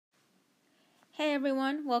Hey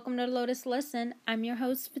everyone, welcome to Lotus Listen. I'm your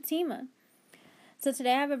host, Fatima. So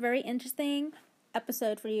today I have a very interesting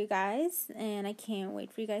episode for you guys, and I can't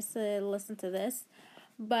wait for you guys to listen to this.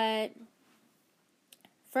 But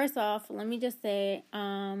first off, let me just say,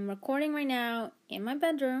 I'm recording right now in my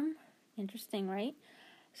bedroom. Interesting, right?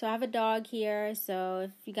 So I have a dog here, so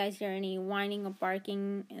if you guys hear any whining or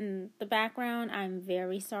barking in the background, I'm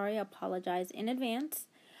very sorry. I apologize in advance.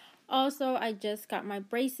 Also, I just got my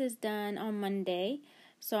braces done on Monday,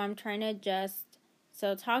 so I'm trying to adjust.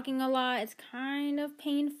 So talking a lot is kind of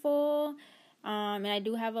painful, and I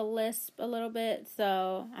do have a lisp a little bit,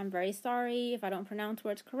 so I'm very sorry if I don't pronounce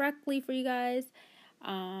words correctly for you guys.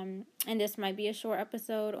 And this might be a short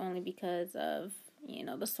episode only because of,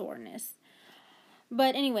 the soreness.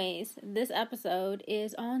 But anyways, this episode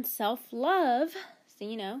is on self-love,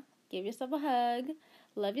 so, give yourself a hug,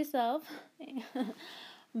 love yourself.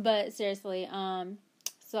 But seriously,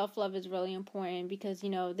 self-love is really important because,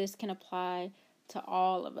 this can apply to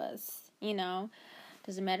all of us,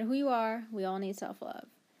 Doesn't matter who you are, we all need self-love.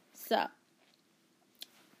 So,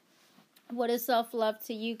 what is self-love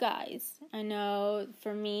to you guys? I know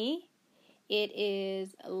for me, it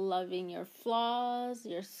is loving your flaws,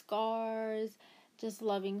 your scars, just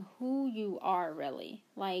loving who you are really.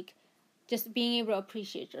 Like, just being able to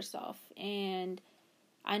appreciate yourself. And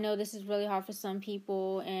I know this is really hard for some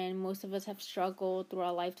people, and most of us have struggled through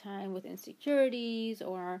our lifetime with insecurities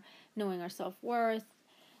or knowing our self-worth.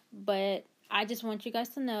 But I just want you guys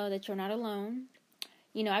to know that you're not alone.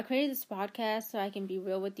 I created this podcast so I can be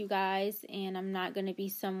real with you guys, and I'm not going to be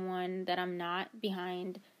someone that I'm not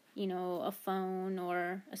behind, a phone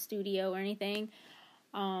or a studio or anything.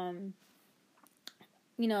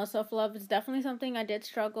 Self-love is definitely something I did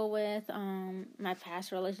struggle with. My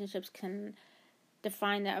past relationships can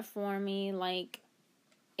define that for me. Like,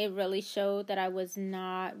 it really showed that I was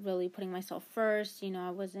not really putting myself first.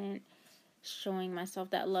 I wasn't showing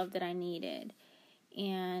myself that love that I needed.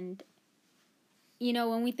 And,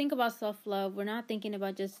 when we think about self-love, we're not thinking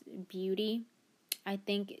about just beauty. I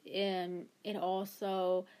think it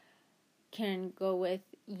also can go with,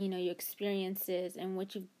 your experiences and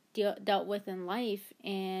what you've dealt with in life,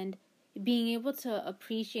 and being able to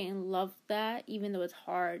appreciate and love that, even though it's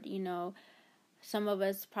hard. Some of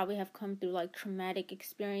us probably have come through like traumatic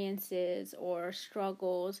experiences or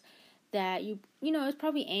struggles that it's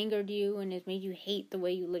probably angered you and it's made you hate the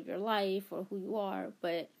way you live your life or who you are.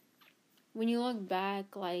 But when you look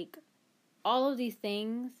back, like, all of these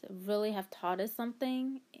things really have taught us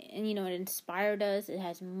something, and it inspired us, it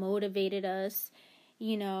has motivated us,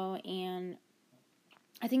 and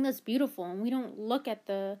I think that's beautiful, and we don't look at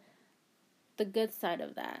the good side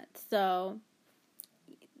of that. So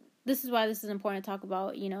this is why this is important to talk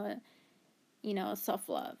about,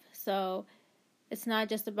 self-love. So it's not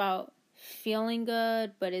just about feeling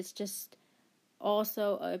good, but it's just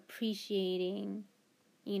also appreciating,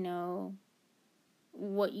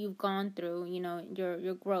 what you've gone through,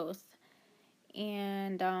 your growth.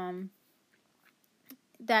 And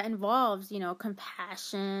that involves,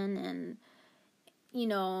 compassion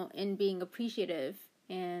and, and being appreciative.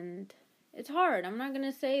 And it's hard. I'm not going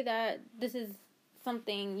to say that this is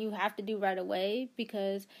something you have to do right away,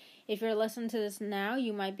 because if you're listening to this now,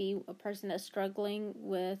 you might be a person that's struggling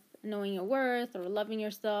with knowing your worth or loving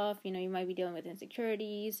yourself. You might be dealing with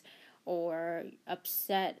insecurities or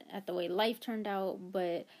upset at the way life turned out.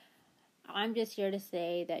 But I'm just here to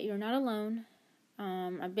say that you're not alone.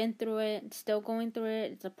 I've been through it, still going through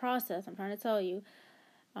it. It's a process, I'm trying to tell you.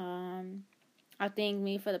 I think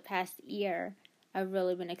me for the past year, I've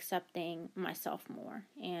really been accepting myself more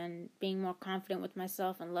and being more confident with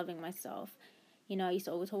myself and loving myself. I used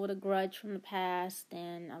to always hold a grudge from the past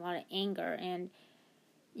and a lot of anger. And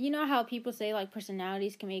you know how people say, like,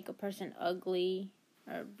 personalities can make a person ugly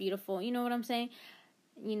or beautiful? You know what I'm saying?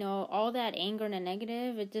 All that anger and the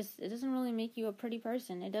negative, it doesn't really make you a pretty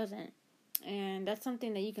person. It doesn't. And that's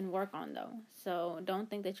something that you can work on, though. So don't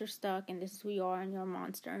think that you're stuck and this is who you are and you're a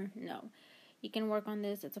monster. No. You can work on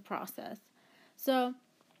this. It's a process. So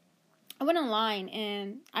I went online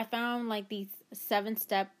and I found like these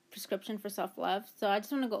 7-step prescription for self-love. So I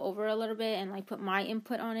just want to go over a little bit and like put my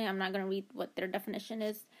input on it. I'm not going to read what their definition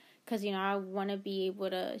is, because, I want to be able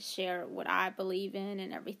to share what I believe in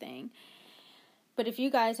and everything. But if you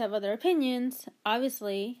guys have other opinions,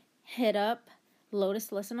 obviously hit up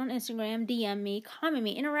Lotus Listen on Instagram, DM me, comment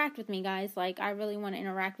me, interact with me, guys. Like, I really want to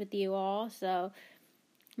interact with you all. So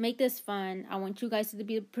make this fun. I want you guys to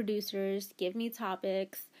be the producers. Give me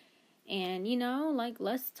topics. And,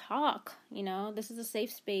 let's talk. This is a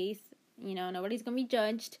safe space. Nobody's going to be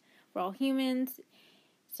judged. We're all humans.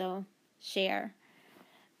 So, share.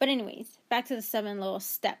 But anyways, back to the 7 little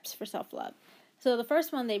steps for self-love. So the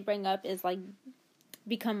first one they bring up is like,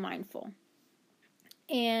 become mindful.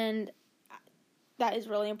 And that is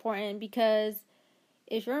really important because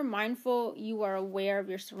if you're mindful, you are aware of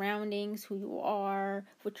your surroundings, who you are,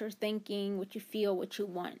 what you're thinking, what you feel, what you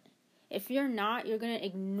want. If you're not, you're going to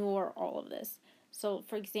ignore all of this. So,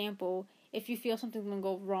 for example, if you feel something's going to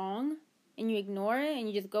go wrong and you ignore it and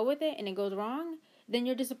you just go with it and it goes wrong, then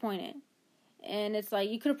you're disappointed. And it's like,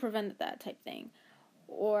 you could have prevented that type thing.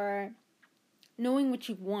 Or knowing what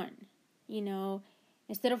you want,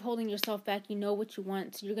 instead of holding yourself back, you know what you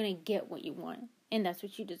want, so you're going to get what you want. And that's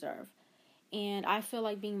what you deserve. And I feel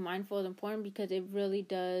like being mindful is important because it really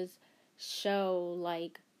does show,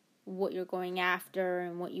 like, what you're going after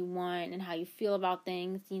and what you want and how you feel about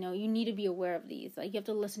things. You need to be aware of these. Like, you have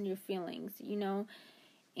to listen to your feelings,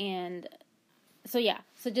 And so, yeah.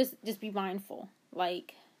 So just be mindful.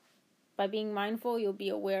 Like, by being mindful, you'll be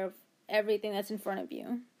aware of everything that's in front of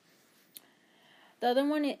you.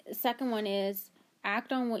 The second one is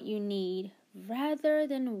act on what you need rather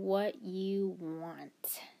than what you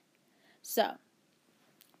want. So,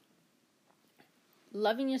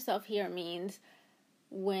 loving yourself here means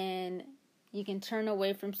when you can turn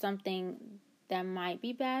away from something that might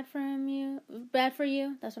be bad for you.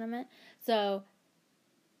 That's what I meant. So,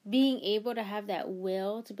 being able to have that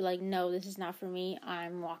will to be like, no, this is not for me.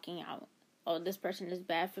 I'm walking out. Oh, this person is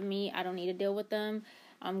bad for me. I don't need to deal with them.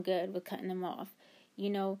 I'm good with cutting them off.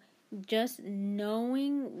 Just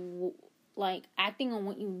knowing, like, acting on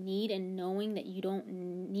what you need and knowing that you don't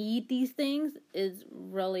need these things is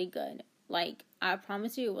really good. Like, I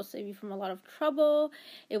promise you, it will save you from a lot of trouble.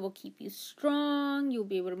 It will keep you strong. You'll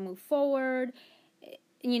be able to move forward.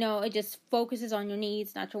 It just focuses on your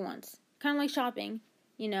needs, not your wants. Kind of like shopping.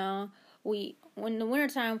 When in the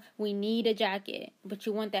wintertime, we need a jacket, but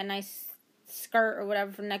you want that nice skirt or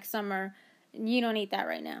whatever for next summer. You don't need that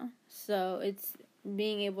right now. So, it's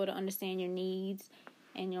being able to understand your needs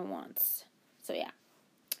and your wants. So, yeah.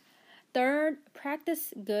 Third,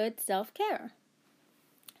 practice good self-care.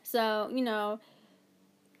 So,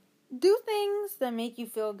 do things that make you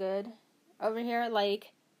feel good over here,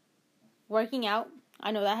 like working out.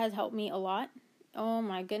 I know that has helped me a lot. Oh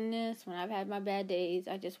my goodness, when I've had my bad days,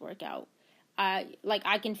 I just work out.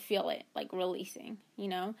 I can feel it, like, releasing,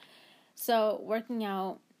 So, working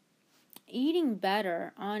out, eating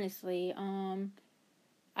better, honestly.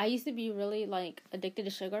 I used to be really, like, addicted to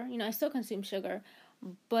sugar. I still consume sugar,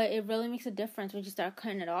 but it really makes a difference when you start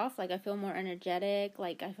cutting it off. Like, I feel more energetic.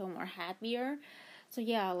 Like, I feel more happier. So,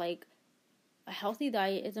 yeah, like, a healthy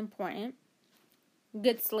diet is important.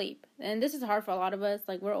 Good sleep. And this is hard for a lot of us.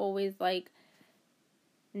 Like, we're always, like,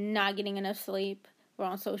 not getting enough sleep. We're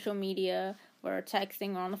on social media. We're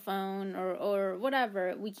texting. We're on the phone. Or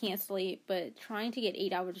whatever. We can't sleep. But trying to get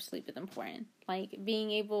 8 hours of sleep is important. Like,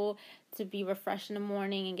 being able to be refreshed in the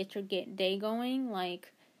morning and get your day going,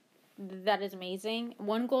 like, that is amazing.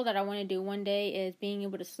 One goal that I want to do one day is being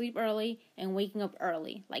able to sleep early and waking up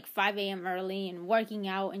early, like 5 a.m. early, and working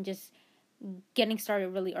out and just getting started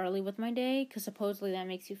really early with my day, because supposedly that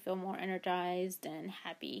makes you feel more energized and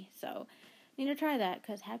happy. So, I need to try that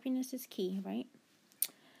because happiness is key, right?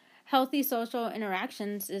 Healthy social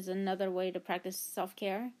interactions is another way to practice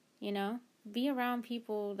self-care, Be around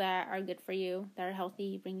people that are good for you, that are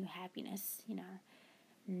healthy, bring you happiness,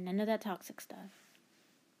 None of that toxic stuff.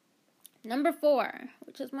 Number 4,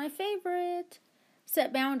 which is my favorite,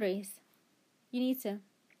 set boundaries. You need to.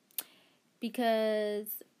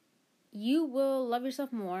 Because you will love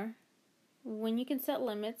yourself more when you can set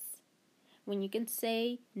limits, when you can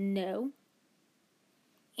say no.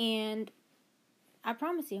 And I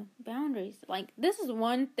promise you, boundaries. Like, this is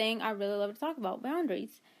one thing I really love to talk about,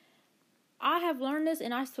 boundaries. I have learned this,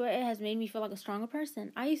 and I swear it has made me feel like a stronger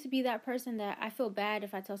person. I used to be that person that I feel bad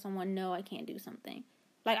if I tell someone, no, I can't do something.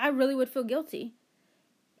 Like, I really would feel guilty.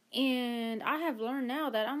 And I have learned now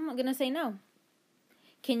that I'm going to say no.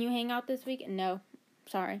 Can you hang out this week? No.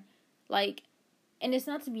 Sorry. Like, and it's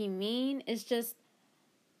not to be mean. It's just,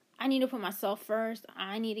 I need to put myself first.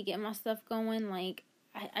 I need to get my stuff going. Like,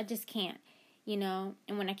 I just can't, And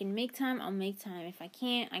when I can make time, I'll make time. If I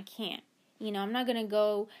can't, I can't. I'm not going to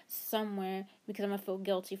go somewhere because I'm going to feel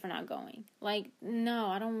guilty for not going. Like, no,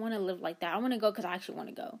 I don't want to live like that. I want to go because I actually want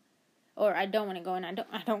to go. Or I don't want to go and I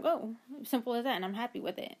don't go. Simple as that, and I'm happy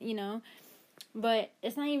with it, But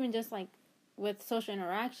it's not even just like with social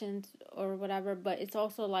interactions or whatever, but it's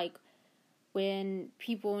also like when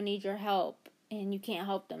people need your help and you can't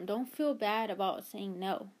help them. Don't feel bad about saying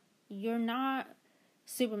no. You're not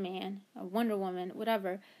Superman or Wonder Woman,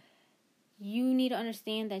 whatever. You need to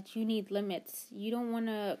understand that you need limits. You don't want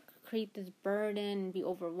to create this burden and be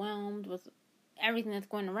overwhelmed with everything that's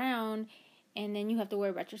going around, and then you have to worry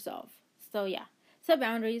about yourself. So yeah, set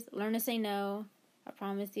boundaries, learn to say no. I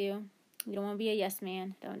promise you, you don't want to be a yes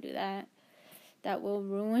man. Don't do that. That will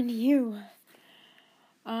ruin you.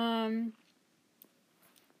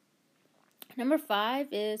 Number 5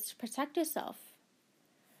 is protect yourself.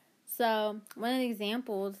 So one of the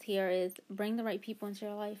examples here is bring the right people into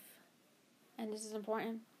your life. And this is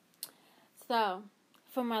important. So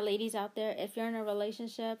for my ladies out there, if you're in a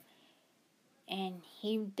relationship and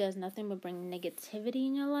he does nothing but bring negativity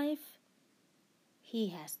in your life, he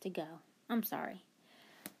has to go. I'm sorry.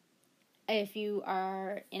 If you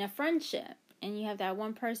are in a friendship and you have that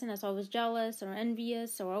one person that's always jealous or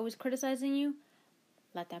envious or always criticizing you,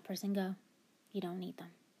 let that person go. You don't need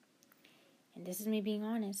them. And this is me being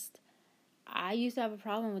honest. I used to have a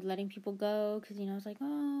problem with letting people go because, it's like,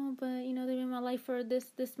 oh, but, they've been in my life for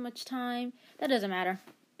this much time. That doesn't matter.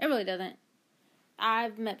 It really doesn't.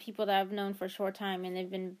 I've met people that I've known for a short time and they've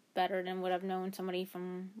been better than what I've known somebody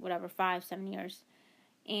from, 5-7 years.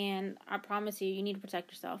 And I promise you need to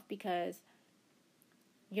protect yourself because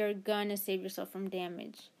you're gonna save yourself from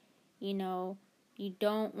damage. You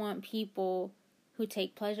don't want people who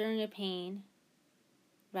take pleasure in your pain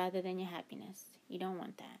rather than your happiness. You don't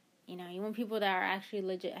want that. You want people that are actually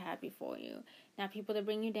legit happy for you, not people that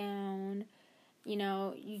bring you down.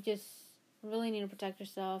 You just really need to protect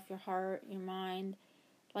yourself, your heart, your mind.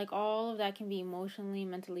 Like, all of that can be emotionally,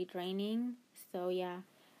 mentally draining. So, yeah,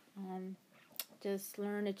 just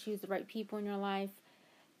learn to choose the right people in your life.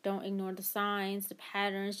 Don't ignore the signs, the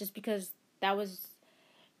patterns, just because that was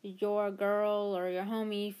your girl or your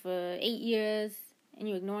homie for 8 years and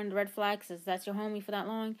you ignoring the red flags as that's your homie for that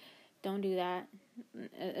long. Don't do that.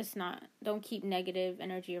 It's not. Don't keep negative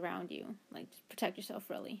energy around you. Like, just protect yourself,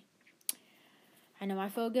 really. I know I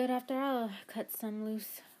feel good after I cut some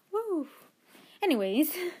loose. Woo!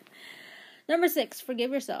 Anyways, number 6, forgive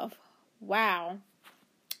yourself. Wow.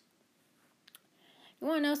 You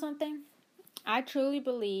want to know something? I truly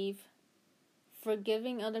believe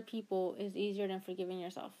forgiving other people is easier than forgiving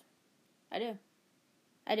yourself. I do.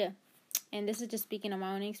 And this is just speaking of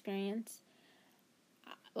my own experience.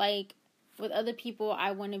 Like, with other people,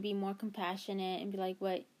 I want to be more compassionate and be like,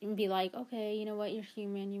 okay, you know what? You're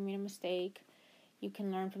human. You made a mistake. You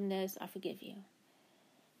can learn from this. I forgive you.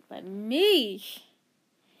 But me,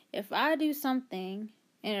 if I do something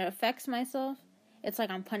and it affects myself, it's like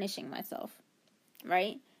I'm punishing myself,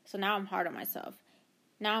 right? So now I'm hard on myself.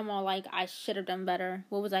 Now I'm all like, I should have done better.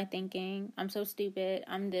 What was I thinking? I'm so stupid.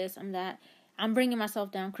 I'm this, I'm that. I'm bringing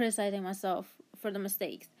myself down, criticizing myself for the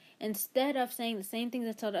mistakes. Instead of saying the same things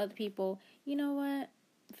I tell to other people, you know what,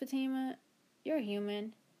 Fatima, you're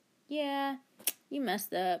human. Yeah, you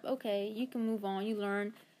messed up. Okay, you can move on. You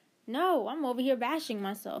learn. No, I'm over here bashing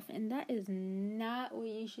myself. And that is not what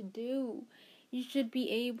you should do. You should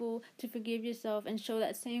be able to forgive yourself and show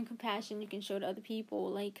that same compassion you can show to other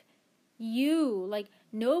people. Like,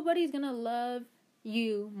 nobody's going to love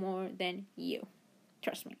you more than you.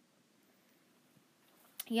 Trust me.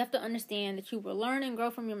 You have to understand that you will learn and grow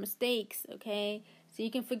from your mistakes, okay? So you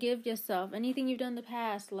can forgive yourself. Anything you've done in the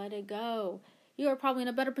past, let it go. You are probably in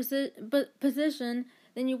a better position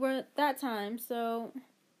than you were at that time. So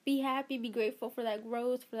be happy, be grateful for that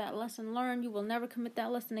growth, for that lesson learned. You will never commit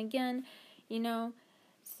that lesson again,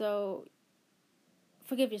 So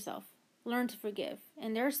forgive yourself. Learn to forgive.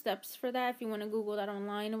 And there are steps for that if you want to Google that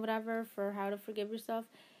online or whatever for how to forgive yourself.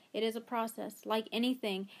 It is a process. Like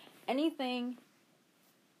anything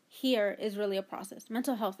here is really a process.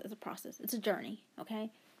 Mental health is a process. It's a journey, okay?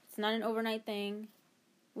 It's not an overnight thing.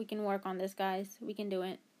 We can work on this, guys. We can do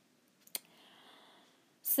it.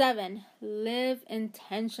 7, live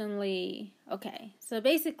intentionally. Okay, so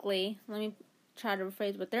basically, let me try to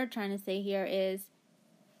rephrase what they're trying to say here is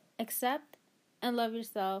accept and love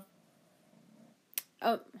yourself.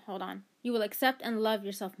 Oh, hold on. You will accept and love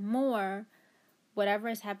yourself more, whatever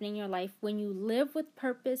is happening in your life, when you live with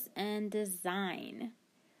purpose and design.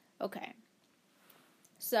 Okay,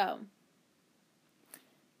 so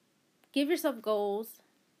give yourself goals.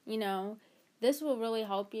 This will really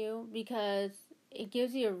help you because it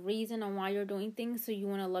gives you a reason on why you're doing things, so you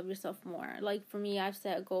want to love yourself more. Like for me, I've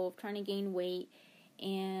set a goal of trying to gain weight,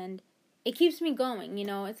 and it keeps me going.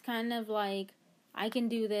 It's kind of like I can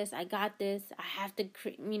do this. I got this. I have to,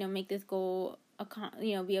 make this goal,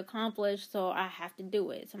 be accomplished. So I have to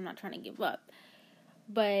do it. So I'm not trying to give up,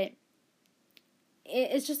 but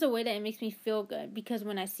it's just a way that it makes me feel good because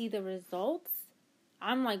when I see the results,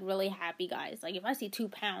 I'm like really happy, guys. Like if I see 2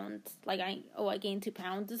 pounds, like I gained 2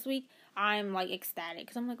 pounds this week, I'm ecstatic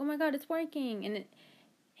because I'm like, oh my god, it's working.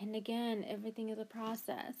 And again, everything is a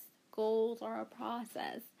process. goals are a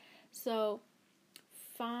process. So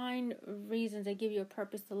find reasons that give you a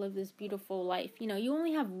purpose to live this beautiful life. You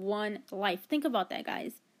only have one life. Think about that,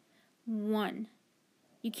 guys. One.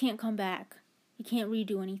 You can't come back. You can't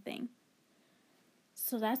redo anything.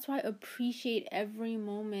 So that's why appreciate every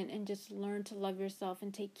moment and just learn to love yourself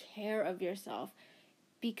and take care of yourself,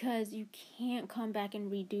 because you can't come back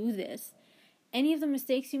and redo this. Any of the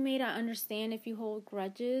mistakes you made, I understand if you hold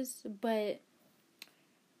grudges, but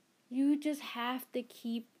you just have to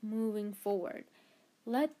keep moving forward.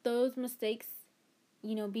 Let those mistakes,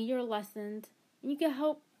 be your lessons. And you can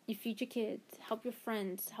help your future kids, help your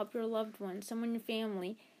friends, help your loved ones, someone in your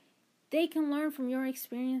family. They can learn from your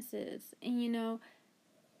experiences. And,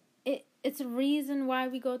 it's a reason why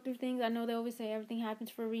we go through things. I know they always say everything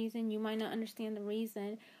happens for a reason. You might not understand the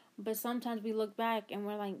reason, but sometimes we look back and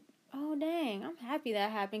we're like, oh, dang, I'm happy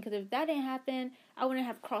that happened, because if that didn't happen, I wouldn't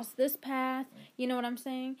have crossed this path. You know what I'm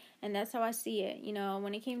saying? And that's how I see it.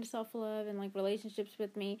 When it came to self-love and, relationships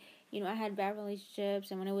with me, I had bad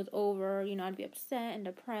relationships, and when it was over, I'd be upset and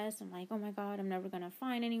depressed. I'm like, oh, my God, I'm never going to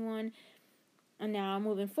find anyone. And now,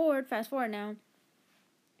 moving forward, fast forward now,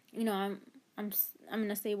 I'm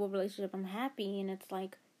in a stable relationship. I'm happy, and it's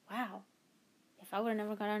like, wow, if I would have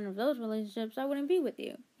never got out of those relationships, I wouldn't be with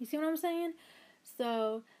you. You see what I'm saying?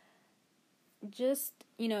 So just,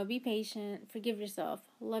 be patient, forgive yourself,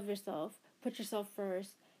 love yourself, put yourself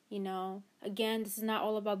first. Again, this is not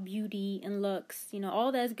all about beauty and looks.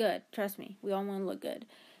 All that's good. Trust me, we all want to look good.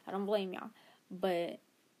 I don't blame y'all. But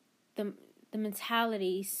the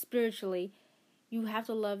mentality, spiritually, you have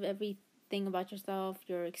to love everything about yourself,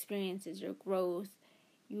 your experiences, your growth.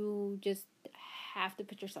 You just have to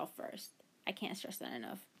put yourself first. I can't stress that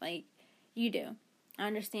enough. You do. I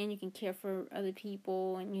understand you can care for other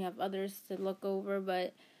people and you have others to look over,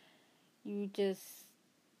 but you just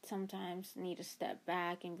sometimes need to step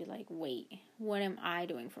back and be like, wait, what am I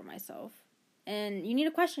doing for myself? And you need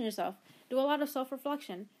to question yourself. Do a lot of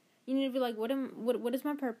self-reflection. You need to be like, what is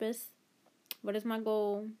my purpose? What is my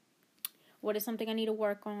goal? What is something I need to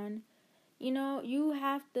work on? You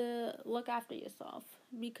have to look after yourself,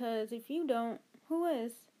 because if you don't, who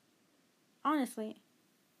is? Honestly,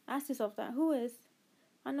 ask yourself that. Who is?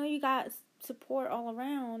 I know you got support all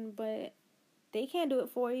around, but they can't do it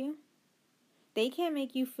for you. They can't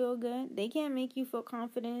make you feel good. They can't make you feel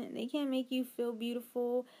confident. They can't make you feel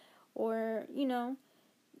beautiful, or,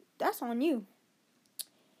 that's on you.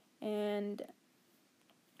 And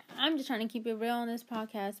I'm just trying to keep it real on this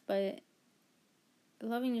podcast, but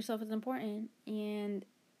loving yourself is important. And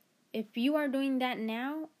if you are doing that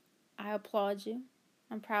now, I applaud you.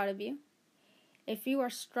 I'm proud of you. If you are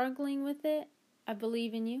struggling with it, I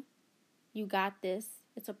believe in you. You got this.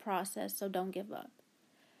 It's a process, so don't give up.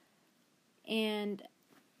 And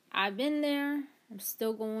I've been there. I'm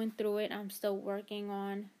still going through it. I'm still working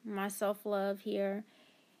on my self-love here.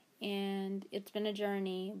 And it's been a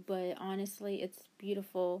journey, but honestly, it's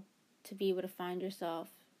beautiful to be able to find yourself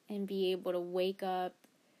and be able to wake up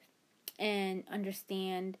and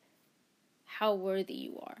understand how worthy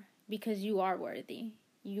you are, because you are worthy.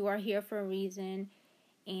 You are here for a reason,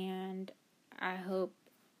 and I hope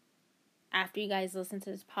after you guys listen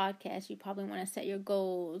to this podcast, you probably want to set your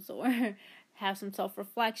goals or have some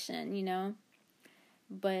self-reflection,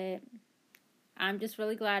 But I'm just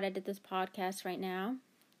really glad I did this podcast right now,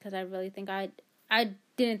 because I really think I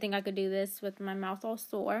didn't think I could do this with my mouth all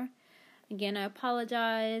sore. Again, I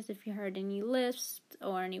apologize if you heard any lisps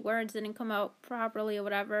or any words didn't come out properly or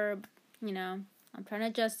whatever. I'm trying to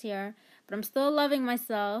adjust here, but I'm still loving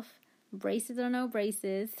myself. Braces or no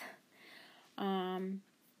braces.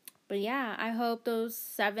 But yeah, I hope those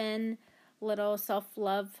 7 little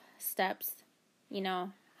self-love steps,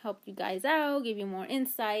 help you guys out, give you more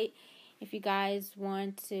insight. If you guys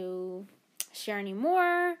want to share any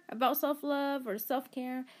more about self-love or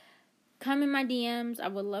self-care, come in my DMs. I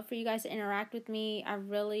would love for you guys to interact with me. I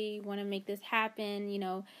really want to make this happen.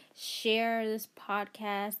 Share this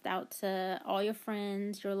podcast out to all your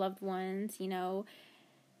friends, your loved ones.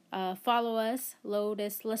 Follow us,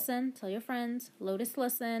 Lotus Listen. Tell your friends, Lotus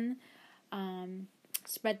Listen.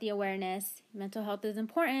 Spread the awareness. Mental health is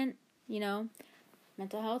important.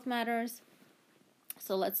 Mental health matters.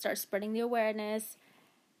 So let's start spreading the awareness.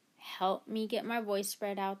 Help me get my voice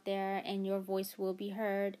spread out there, and your voice will be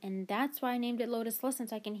heard. And that's why I named it Lotus Listen,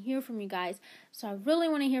 so I can hear from you guys. So I really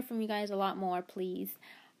want to hear from you guys a lot more, please.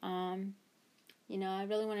 I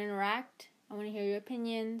really want to interact. I want to hear your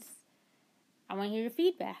opinions. I want to hear your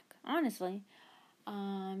feedback, honestly.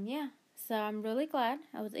 So I'm really glad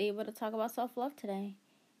I was able to talk about self-love today.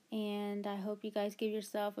 And I hope you guys give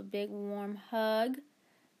yourself a big warm hug,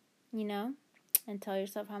 and tell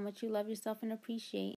yourself how much you love yourself and appreciate.